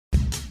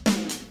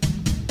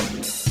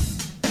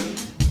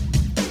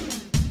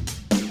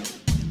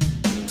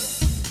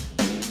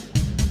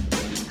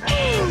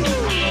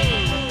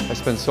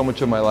spent so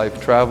much of my life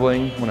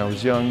traveling when I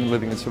was young,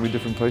 living in so many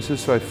different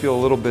places, so I feel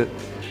a little bit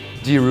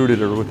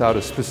derooted or without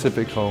a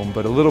specific home.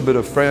 But a little bit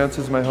of France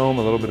is my home,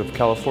 a little bit of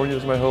California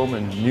is my home,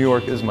 and New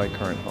York is my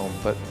current home.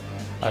 But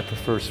I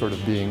prefer sort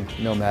of being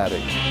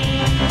nomadic.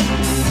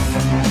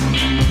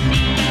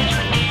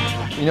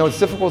 You know, it's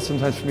difficult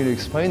sometimes for me to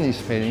explain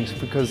these paintings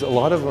because a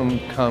lot of them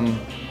come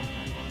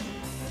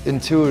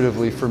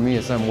intuitively for me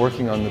as I'm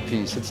working on the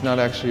piece. It's not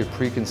actually a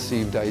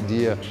preconceived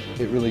idea.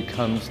 It really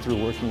comes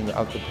through working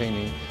out the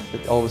painting.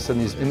 That all of a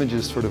sudden these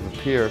images sort of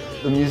appear.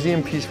 The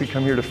museum piece we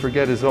come here to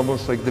forget is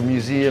almost like the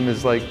museum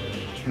is like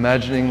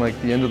imagining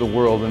like the end of the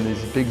world, and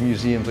these big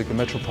museums like the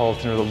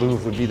Metropolitan or the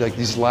Louvre would be like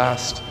these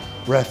last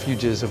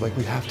refuges of like,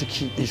 we have to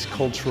keep these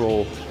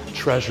cultural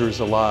treasures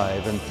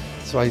alive. And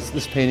so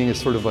this painting is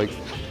sort of like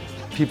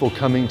people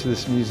coming to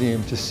this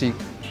museum to seek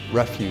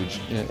refuge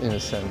in a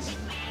sense.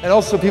 And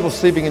also people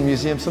sleeping in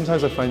museums.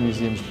 Sometimes I find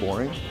museums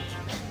boring.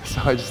 So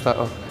I just thought,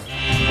 oh.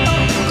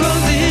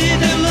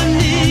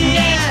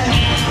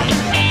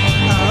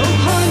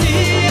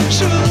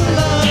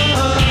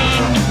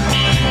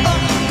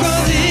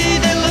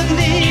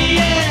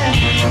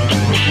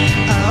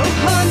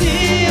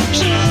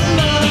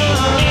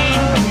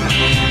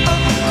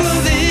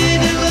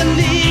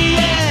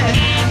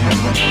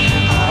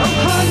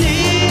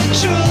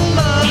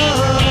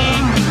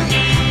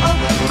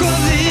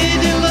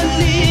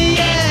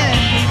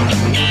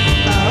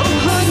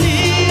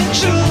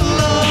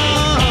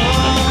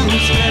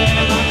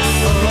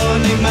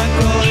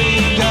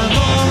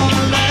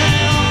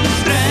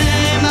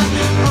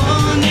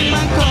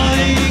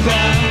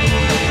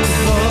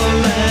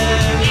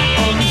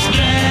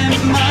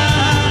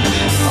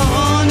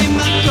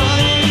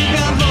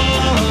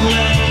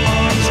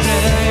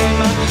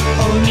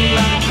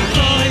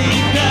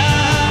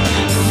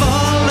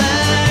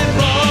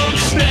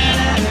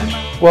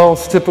 Well,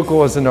 it's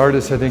typical as an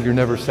artist, I think you're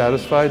never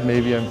satisfied.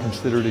 Maybe I'm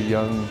considered a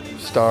young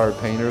star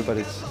painter, but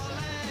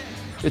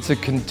it's a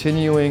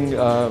continuing,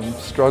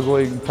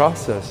 struggling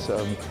process.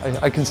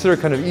 I consider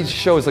kind of each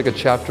show is like a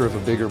chapter of a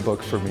bigger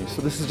book for me.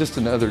 So this is just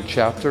another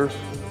chapter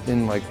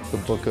in like the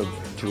book of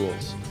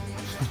Jules.